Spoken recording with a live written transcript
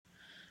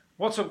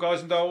What's up, guys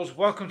and dolls?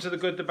 Welcome to the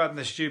Good, the Bad and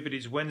the Stupid.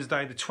 It's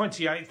Wednesday the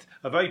 28th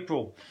of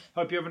April.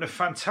 Hope you're having a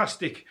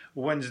fantastic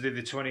Wednesday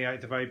the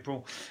 28th of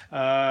April.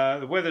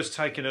 The weather's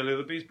taken a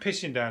little bit, it's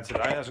pissing down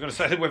today. I was going to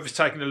say the weather's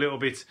taken a little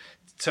bit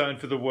turn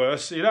for the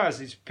worse. It has,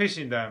 it's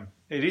pissing down.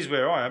 It is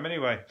where I am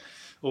anyway.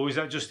 Or is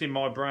that just in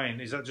my brain?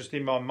 Is that just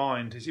in my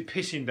mind? Is it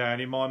pissing down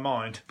in my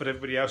mind, but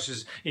everybody else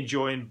is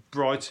enjoying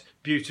bright,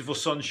 beautiful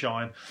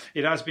sunshine?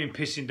 It has been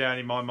pissing down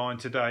in my mind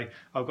today,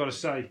 I've got to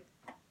say.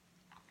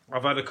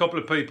 I've had a couple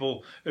of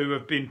people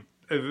who've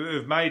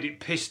made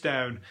it piss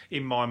down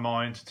in my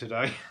mind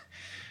today.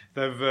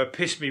 They've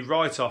pissed me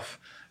right off,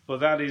 but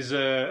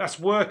that's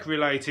work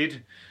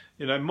related,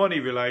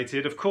 money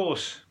related. Of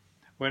course,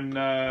 when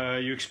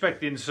you're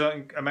expecting a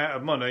certain amount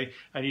of money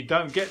and you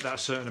don't get that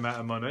certain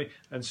amount of money,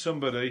 and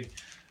somebody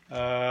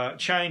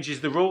changes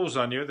the rules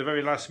on you at the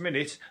very last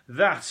minute,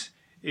 that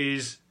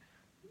is.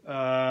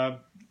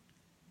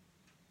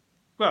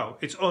 Well,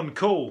 it's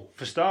uncool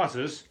for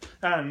starters,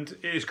 and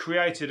it has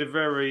created a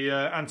very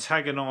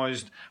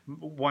antagonised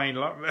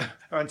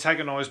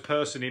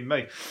person in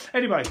me.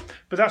 Anyway,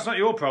 but that's not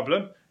your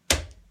problem.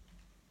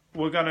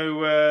 We're going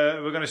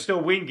to still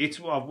wing it.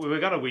 Well,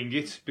 we're going to wing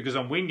it because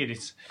I'm winging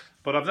it.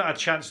 But I've not had a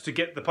chance to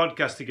get the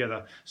podcast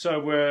together, so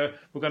we're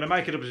going to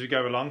make it up as we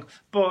go along.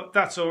 But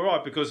that's all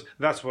right because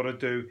that's what I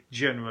do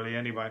generally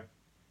anyway.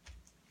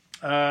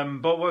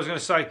 But what I was going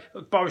to say,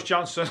 Boris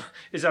Johnson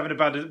is having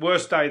about a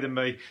worse day than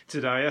me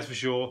today, that's for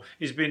sure.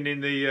 He's been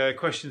in the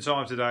question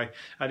time today,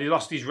 and he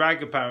lost his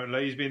rag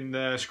apparently. He's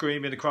been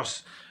screaming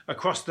across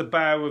the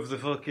bow of the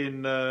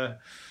fucking...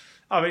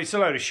 it's a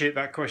load of shit,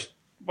 that question.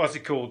 What's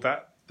it called?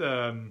 That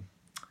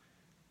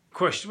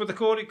question, what they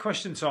call it?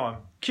 Question time.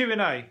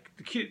 Q&A.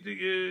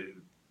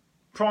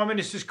 Prime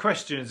Minister's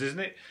questions,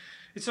 isn't it?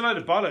 It's a load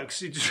of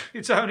bollocks.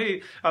 It's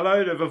only a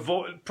load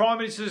of Prime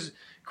Minister's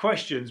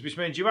questions, which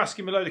means you ask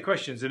him a load of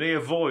questions and he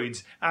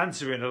avoids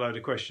answering a load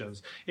of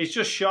questions. It's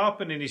just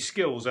sharpening his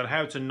skills on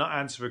how to not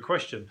answer a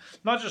question.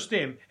 Not just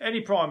him,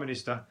 any Prime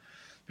Minister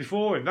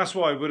before him. That's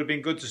why it would have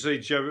been good to see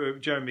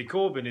Jeremy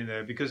Corbyn in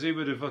there, because he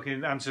would have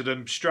fucking answered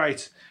them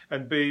straight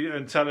and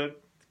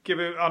give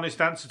an honest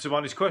answer to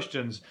honest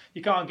questions.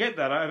 You can't get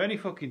that out of any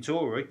fucking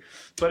Tory.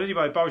 But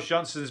anyway, Boris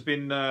Johnson's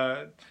been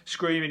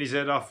screaming his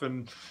head off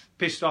and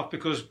pissed off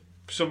because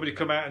somebody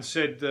come out and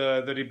said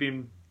that he'd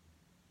been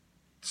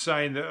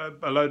saying that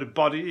a load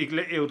of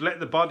he would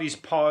let the bodies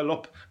pile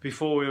up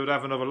before we would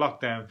have another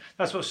lockdown.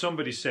 That's what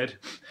somebody said.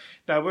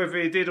 Now, whether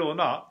he did or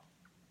not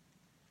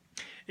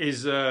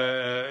is,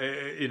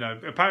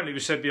 apparently it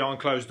was said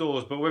behind closed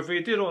doors, but whether he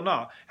did or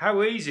not,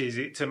 how easy is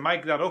it to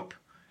make that up?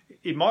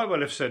 He might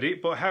well have said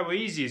it, but how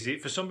easy is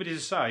it for somebody to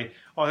say,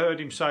 I heard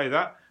him say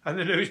that, and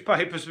the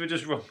newspapers were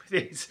just wrong with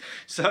it?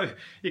 So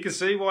you can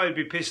see why he'd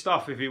be pissed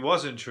off if it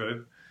wasn't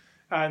true.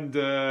 And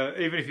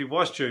even if it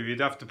was true,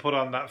 you'd have to put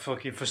on that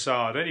fucking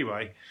facade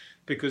anyway,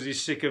 because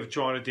he's sick of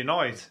trying to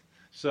deny it.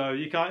 So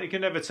you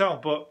can never tell.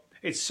 But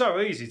it's so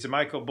easy to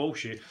make up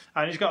bullshit,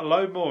 and he's got a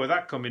load more of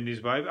that coming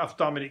his way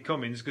after Dominic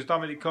Cummings, because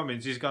Dominic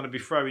Cummings is going to be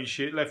throwing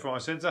shit left, right,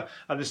 and centre.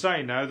 And they're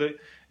saying now that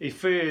he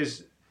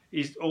fears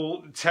his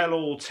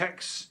tell-all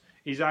texts,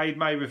 his aid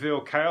may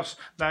reveal chaos.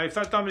 Now, if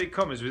that Dominic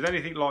Cummings was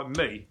anything like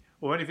me,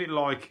 or anything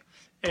like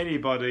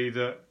anybody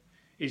that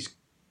is...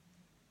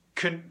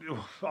 I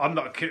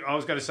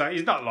was going to say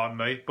he's not like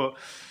me, but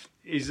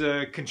he's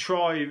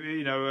contrived.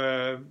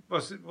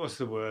 What's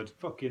the word?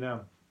 Fucking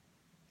hell.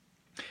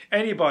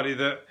 Anybody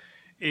that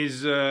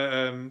is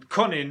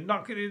cunning.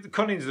 Not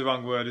cunning's the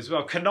wrong word as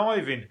well.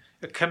 Conniving,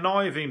 a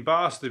conniving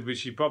bastard,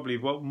 which he probably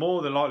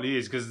more than likely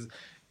is, because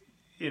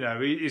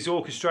he's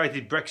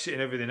orchestrated Brexit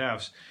and everything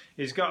else.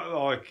 He's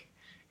got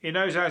he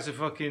knows how to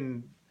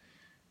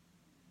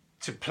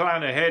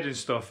plan ahead and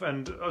stuff.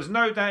 And there's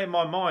no doubt in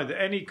my mind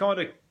that any kind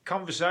of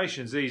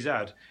conversations he's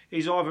had,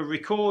 he's either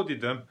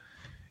recorded them,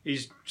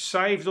 he's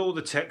saved all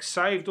the text,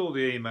 saved all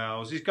the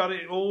emails, he's got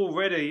it all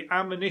ready,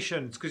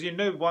 ammunition, because you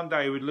knew one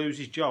day he would lose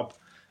his job,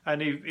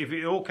 and if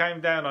it all came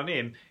down on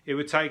him, it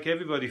would take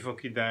everybody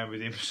fucking down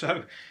with him.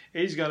 So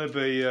he's going to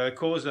be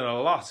causing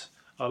a lot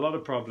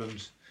of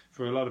problems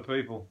for a lot of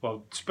people,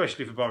 well,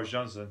 especially for Boris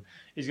Johnson.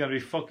 He's going to be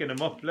fucking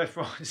them up left,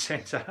 right and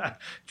centre,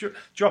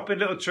 dropping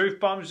little truth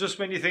bombs just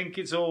when you think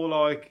it's all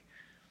like...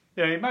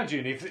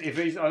 imagine if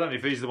he's... I don't know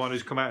if he's the one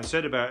who's come out and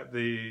said about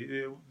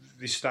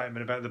this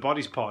statement about the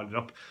bodies piling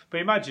up, but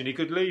imagine he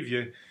could leave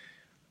you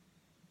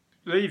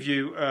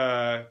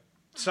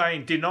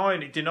saying,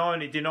 denying it,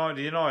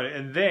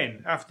 and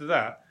then, after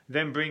that,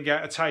 then bring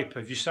out a tape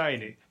of you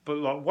saying it,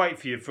 but wait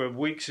for you for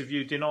weeks of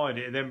you denying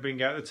it, and then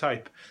bring out the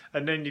tape,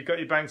 and then you've got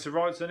your bank to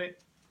rights in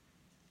it.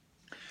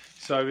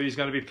 So he's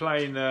going to be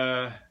playing...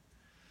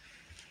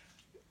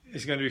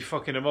 he's going to be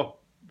fucking them up.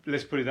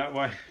 Let's put it that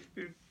way.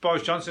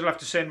 Boris Johnson will have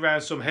to send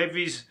round some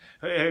heavies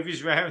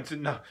round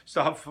and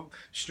start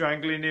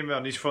strangling him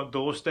on his front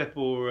doorstep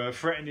or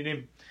threatening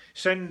him.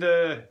 Send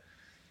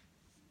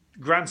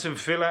Grant and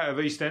Phil out of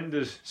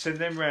EastEnders. Send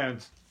them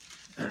round,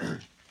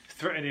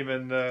 threaten him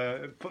and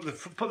put the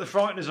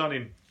frighteners on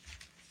him.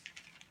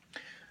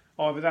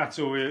 Either that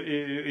or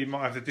he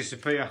might have to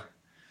disappear.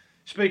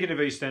 Speaking of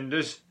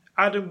EastEnders,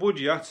 Adam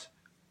Woodyard.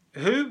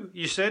 Who?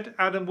 You said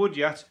Adam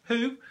Woodyard.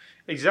 Who?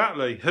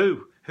 Exactly.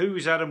 Who? Who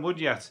is Adam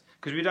Woodyard?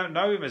 Because we don't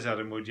know him as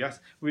Adam Woodyard.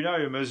 We know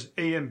him as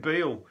Ian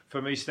Beale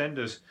from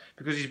EastEnders.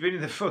 Because he's been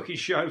in the fucking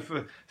show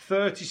for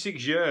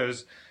 36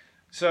 years.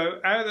 So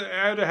how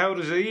the hell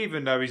does he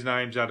even know his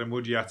name's Adam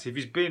Woodyard if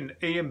he's been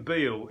Ian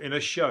Beale in a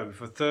show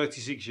for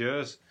 36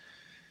 years?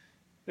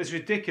 That's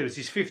ridiculous.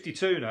 He's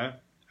 52 now.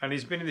 And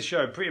he's been in the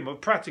show pretty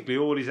much practically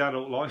all his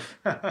adult life.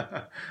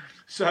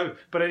 So,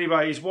 but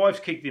anyway, his wife's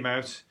kicked him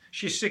out.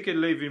 She's sick of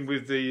living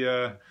with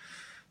the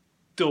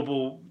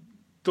double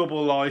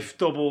life,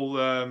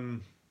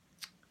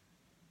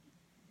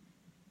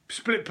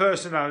 split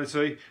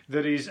personality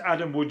that is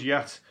Adam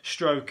Woodyard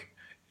stroke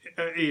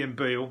Ian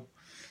Beale.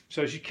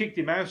 So she kicked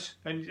him out,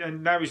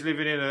 and now he's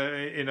living in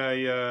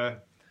a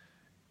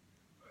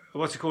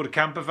what's it called, a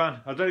camper van.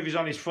 I don't know if he's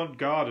on his front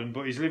garden,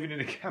 but he's living in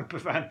a camper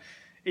van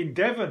in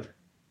Devon.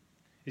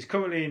 He's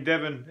currently in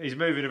Devon. He's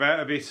moving about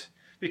a bit.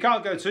 You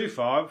can't go too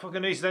far.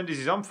 Fucking EastEnders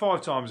is on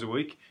 5 times a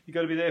week. You've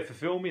got to be there for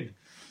filming.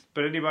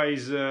 But anyway,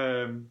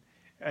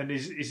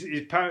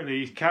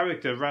 apparently his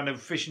character ran a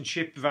fish and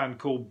chip van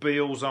called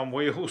Beales on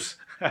Wheels.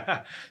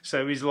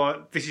 So he's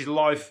like, this is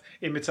life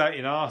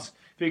imitating art.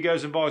 If he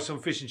goes and buys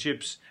some fish and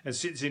chips and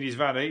sits in his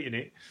van eating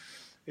it,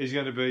 he's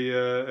going to be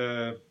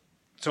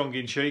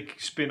tongue-in-cheek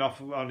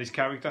spin-off on his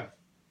character.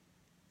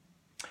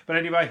 But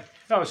anyway,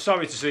 I was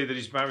sorry to see that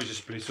his marriage is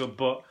split up,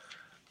 but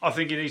I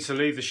think he needs to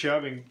leave the show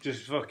and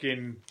just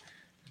fucking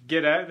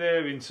get out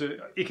there into...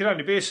 He can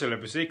only be a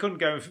celebrity. He couldn't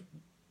go...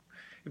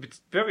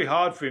 It's very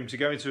hard for him to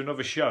go into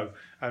another show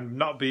and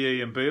not be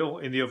Ian Beale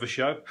in the other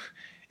show.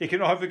 He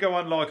can either go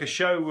on like a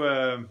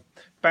show,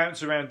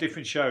 bounce around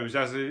different shows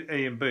as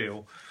Ian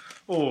Beale,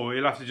 or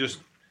he'll have to just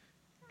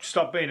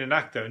stop being an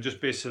actor and just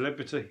be a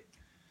celebrity.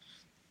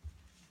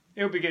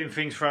 He'll be getting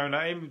things thrown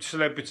at him.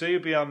 Celebrity.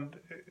 He'll be on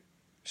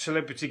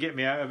Celebrity Get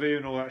Me Out of Here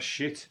and all that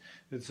shit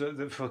that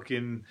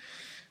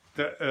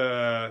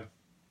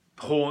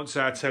haunts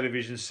our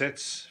television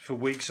sets for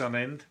weeks on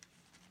end.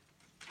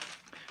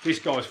 This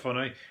guy's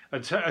funny.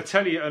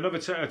 Another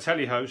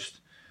telly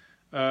host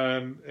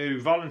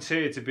who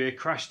volunteered to be a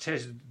crash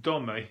test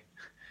dummy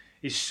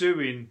is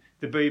suing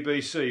the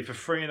BBC for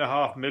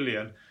 $3.5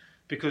 million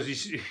because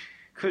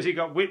he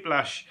got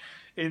whiplash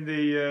in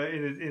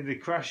the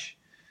crash.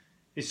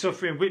 He's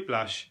suffering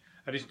whiplash,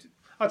 and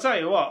I'll tell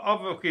you what.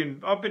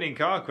 I've been in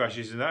car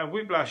crashes and that, and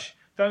whiplash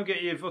don't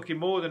get you fucking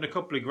more than a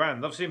couple of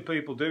grand. I've seen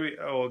people do it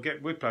or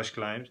get whiplash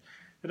claims.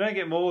 They don't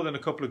get more than a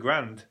couple of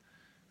grand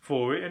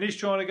for it, and he's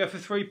trying to go for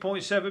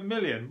 3.7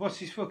 million. What's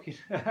his fucking...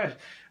 I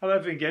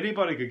don't think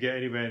anybody could get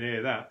anywhere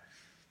near that.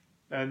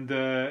 And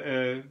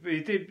he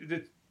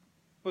did...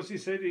 What's he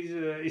said?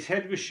 His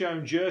head was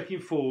shown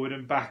jerking forward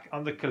and back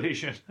on the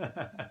collision.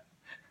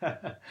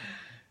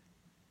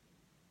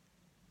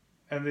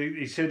 And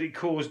he said it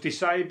caused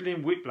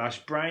disabling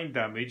whiplash, brain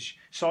damage,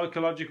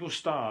 psychological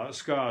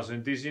scars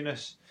and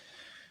dizziness.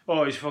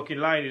 Oh, he's fucking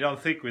laying it on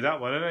thick with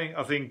that one, isn't he?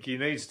 I think he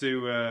needs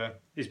to...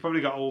 he's probably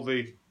got all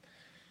the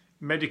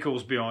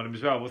medicals behind him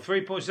as well. Well,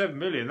 3.7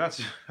 million,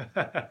 that's...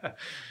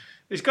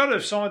 He's got to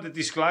have signed a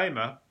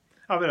disclaimer.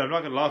 I mean, I'm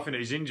not going to laugh at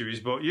his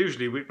injuries, but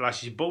usually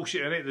whiplash is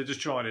bullshit, isn't it? They're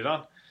just trying it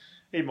on.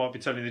 He might be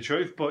telling the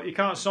truth, but you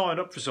can't sign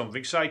up for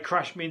something, say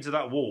crash me into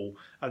that wall,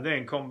 and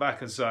then come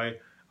back and say,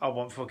 I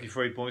want fucking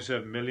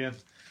 3.7 million.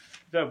 It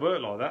don't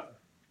work like that.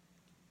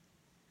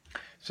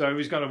 So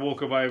he's going to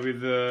walk away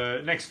with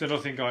next to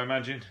nothing, I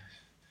imagine.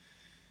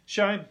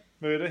 Shame,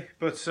 really.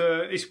 But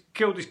he's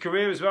killed his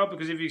career as well,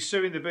 because if you're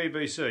suing the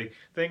BBC,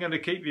 they ain't going to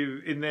keep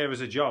you in there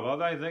as a job, are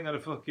they? They ain't going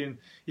to fucking...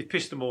 You've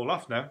pissed them all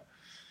off now.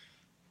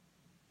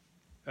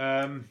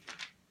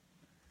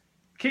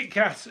 Kit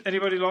Kat,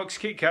 anybody likes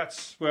Kit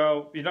Kats?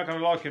 Well, you're not going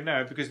to like them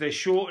now because they're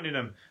shortening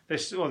them.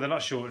 They're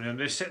not shortening them.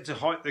 They're set to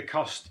hike the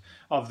cost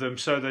of them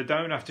so they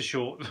don't have to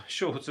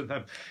shorten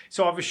them.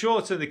 So either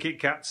shorten the Kit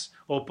Kats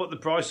or put the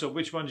price up.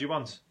 Which one do you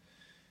want?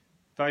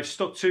 They've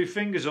stuck 2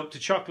 fingers up to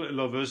chocolate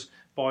lovers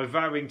by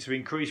vowing to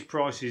increase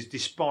prices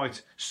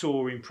despite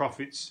soaring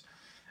profits.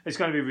 It's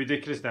going to be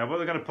ridiculous now. What are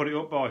they going to put it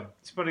up by?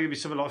 It's probably going to be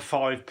something like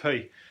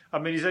 5p. I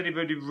mean, is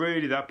anybody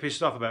really that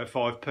pissed off about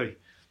 5p?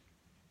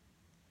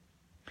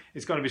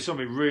 It's going to be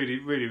something really,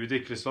 really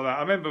ridiculous like that.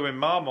 I remember when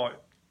Marmite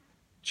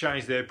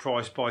changed their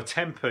price by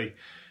 10p,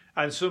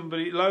 and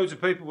loads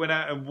of people went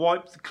out and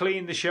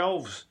cleaned the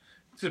shelves,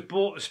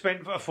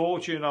 spent a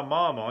fortune on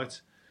Marmite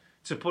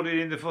to put it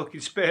in the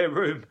fucking spare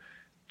room,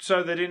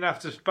 so they didn't have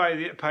to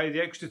pay the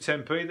extra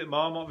 10p that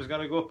Marmite was going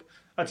to go up.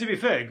 And to be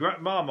fair,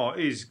 Marmite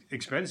is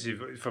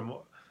expensive from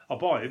what I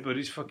buy it, but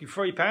it's fucking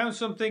 £3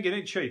 something, isn't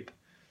it? Cheap.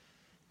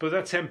 But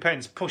that 10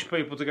 pence pushed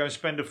people to go and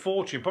spend a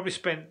fortune. Probably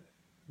spent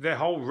their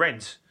whole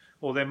rent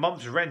or their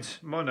month's rent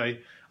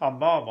money on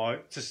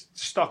Marmite to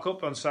stock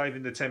up on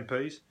saving the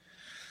 10p's.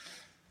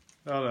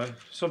 I don't know.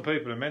 Some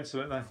people are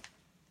mental, aren't they?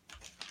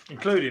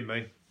 Including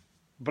me.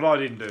 But I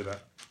didn't do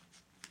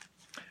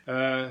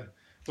that.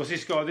 What's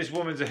this guy? This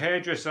woman's a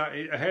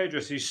hairdresser. A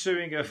hairdresser who's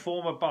suing her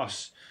former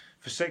boss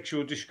for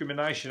sexual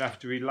discrimination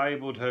after he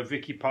labelled her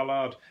Vicky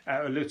Pollard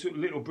out of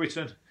Little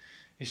Britain.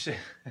 He said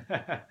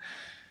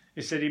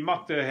he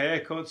mocked her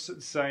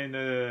haircuts, saying,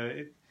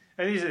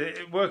 and he's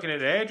working at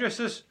the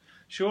hairdressers.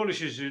 Surely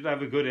she should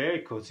have a good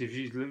haircut if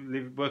she's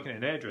working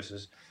at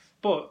hairdressers.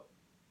 But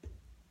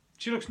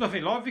she looks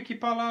nothing like Vicky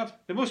Pollard.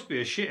 There must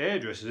be a shit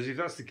hairdressers if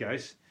that's the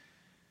case.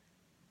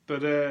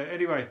 But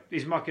anyway,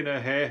 he's mocking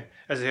her hair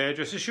as a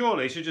hairdresser.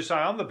 Surely he should just say,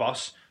 I'm the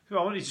boss. I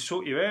want you to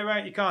sort your hair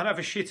out. You can't have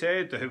a shit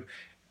hairdo.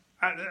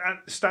 And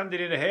standing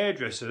in a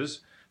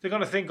hairdresser's, they're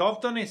going to think I've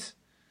done it.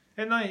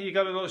 Isn't they? You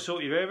got to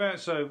sort your hair out.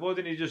 So why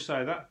didn't he just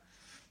say that?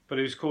 But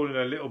he was calling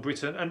her Little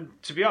Britain. And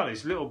to be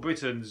honest, Little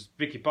Britain's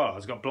Vicky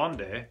Pollard's got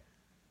blonde hair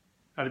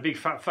and a big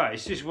fat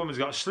face. This woman's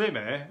got slim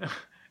hair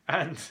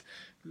and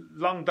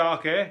long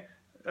dark hair.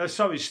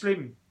 Sorry,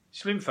 slim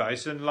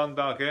face and long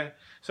dark hair.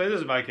 So it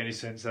doesn't make any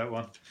sense, that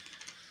one.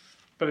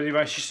 But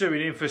anyway, she's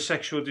suing him for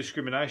sexual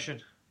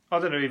discrimination. I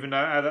don't even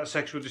know how that's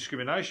sexual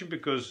discrimination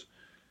because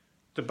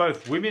they're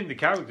both women. The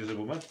character's a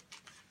woman,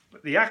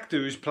 but the actor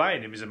who's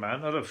playing him is a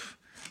man.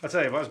 I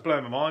tell you what, it's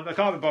blown my mind. I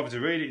can't be bothered to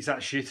read it. It's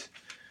that shit.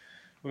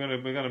 We're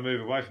gonna move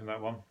away from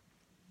that one.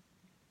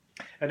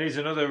 And here's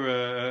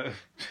another.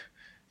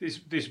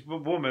 This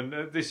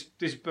woman, this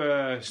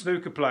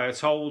snooker player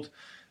told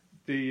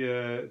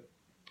BBC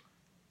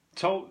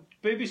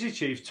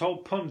Chief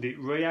told pundit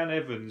Rhiannon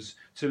Evans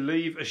to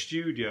leave a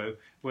studio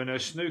when her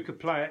snooker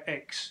player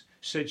ex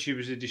said she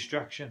was a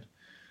distraction.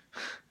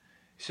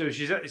 So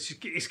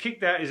he's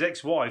kicked out his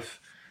ex-wife.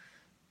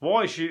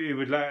 Why he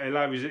would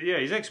allow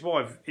his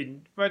ex-wife?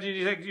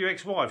 Imagine your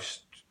ex-wife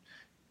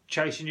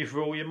chasing you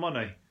for all your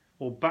money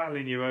or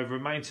battling you over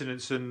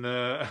maintenance and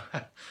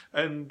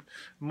and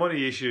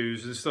money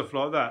issues and stuff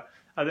like that.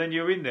 And then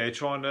you're in there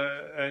trying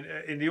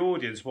to in the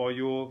audience while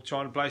you're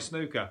trying to play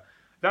snooker.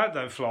 That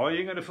don't fly.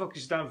 You're going to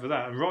fucking stand for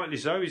that, and rightly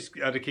so. He's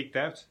had her kicked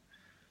out.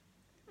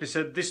 They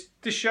said this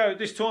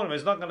tournament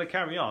is not going to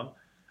carry on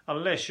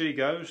unless she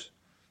goes,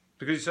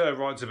 because it's her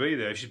right to be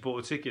there if she's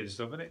bought a ticket and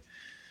stuff, isn't it?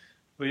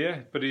 But yeah,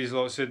 but he's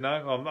like said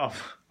no,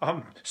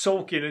 I'm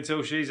sulking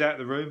until she's out of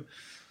the room,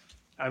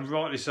 and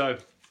rightly so.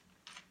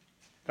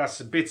 That's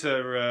a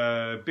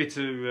bitter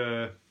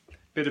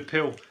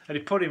pill, and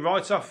he put him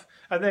right off.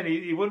 And then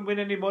he wouldn't win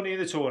any money in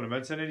the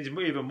tournament, and then he's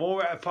even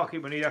more out of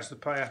pocket when he has to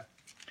pay her.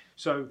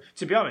 So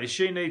to be honest,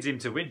 she needs him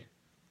to win.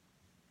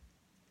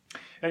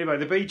 Anyway,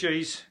 the Bee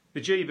Gees,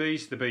 the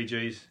GBs, the Bee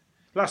Gees.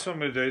 Last one I'm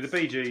going to do, the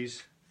Bee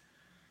Gees.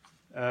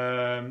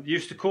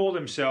 Used to call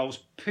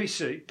themselves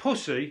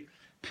Pussy,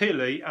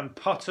 Pilly and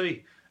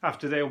Potty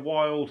after their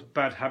wild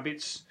bad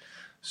habits.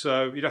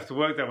 So you'd have to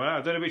work that one out.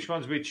 I don't know which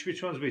one's which.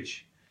 Which one's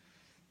which?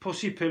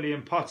 Pussy, Pilly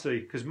and Potty.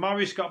 Because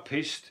Morris got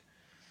pissed.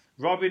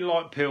 Robin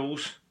liked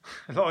pills,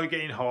 like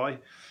getting high.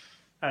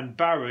 And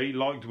Barry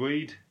liked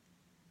weed.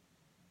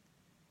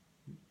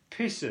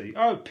 Pissy.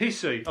 Oh,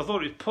 Pissy. I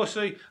thought it was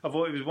Pussy. I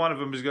thought it was one of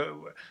them was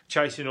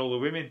chasing all the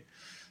women.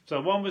 So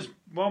one was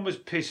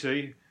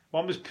Pissy,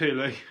 one was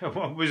Pilly, and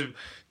one was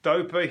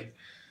Dopey.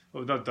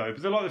 Well, not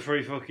Dopey. They're like the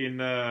three fucking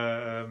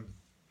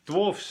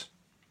dwarfs.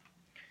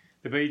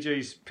 The Bee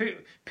Gees.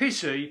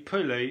 Pissy,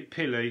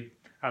 Pilly,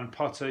 and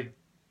Potty.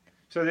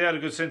 So they had a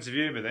good sense of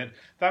humour then.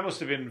 That must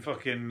have been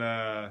fucking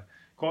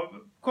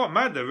quite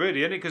mad though,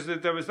 really, isn't it? Because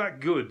there was that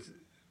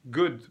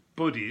good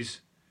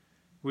buddies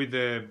with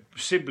their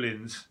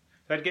siblings.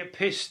 They'd get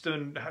pissed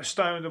and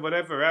stoned and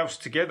whatever else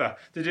together.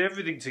 They did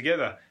everything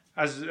together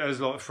as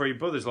like three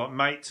brothers, like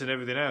mates and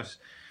everything else.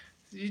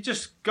 You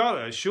just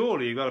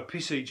surely you got to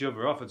piss each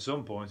other off at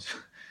some point.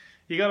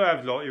 You got to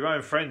have like your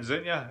own friends,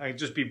 don't you? And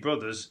just be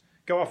brothers.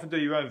 Go off and do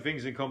your own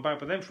things and come back.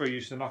 But them three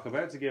used to knock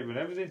about together and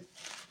everything.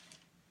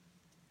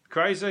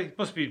 Crazy.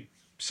 Must be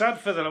sad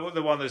for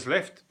the one that's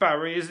left.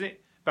 Barry, isn't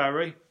it?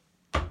 Barry.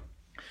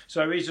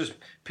 So he's just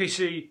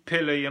Pissy,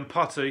 Pilly and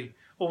Potty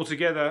all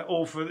together.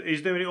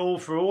 He's doing it all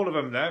for all of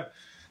them now.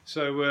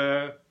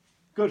 So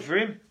good for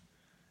him.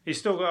 He's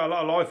still got a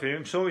lot of life in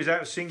him. So he's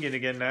out singing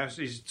again now.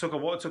 So he's took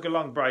a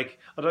long break.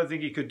 I don't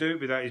think he could do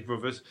it without his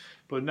brothers.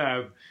 But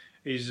now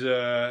he's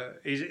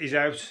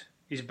out.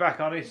 He's back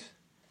on it.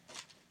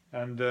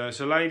 And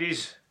so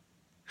ladies,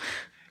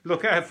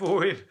 look out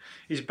for him.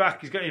 He's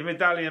back. He's got his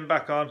medallion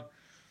back on.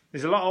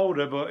 He's a lot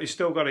older, but he's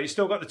still got it. He's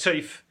still got the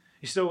teeth.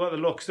 He's still got the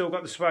look. Still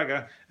got the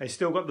swagger. And he's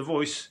still got the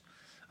voice.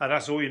 And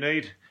that's all you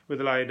need with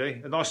a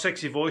lady. A nice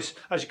sexy voice.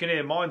 As you can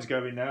hear, mine's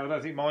going now. I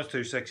don't think mine's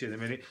too sexy at the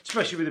minute.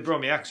 Especially with the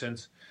Brummy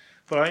accent.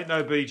 But I ain't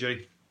no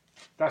BG.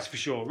 That's for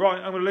sure.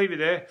 Right, I'm going to leave it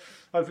there.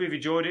 Hopefully you've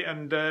enjoyed it.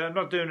 And I'm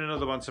not doing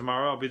another one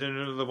tomorrow. I'll be doing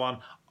another one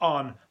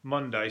on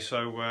Monday.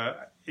 So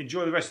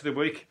enjoy the rest of the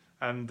week.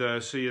 And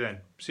see you then.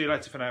 See you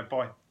later for now.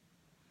 Bye.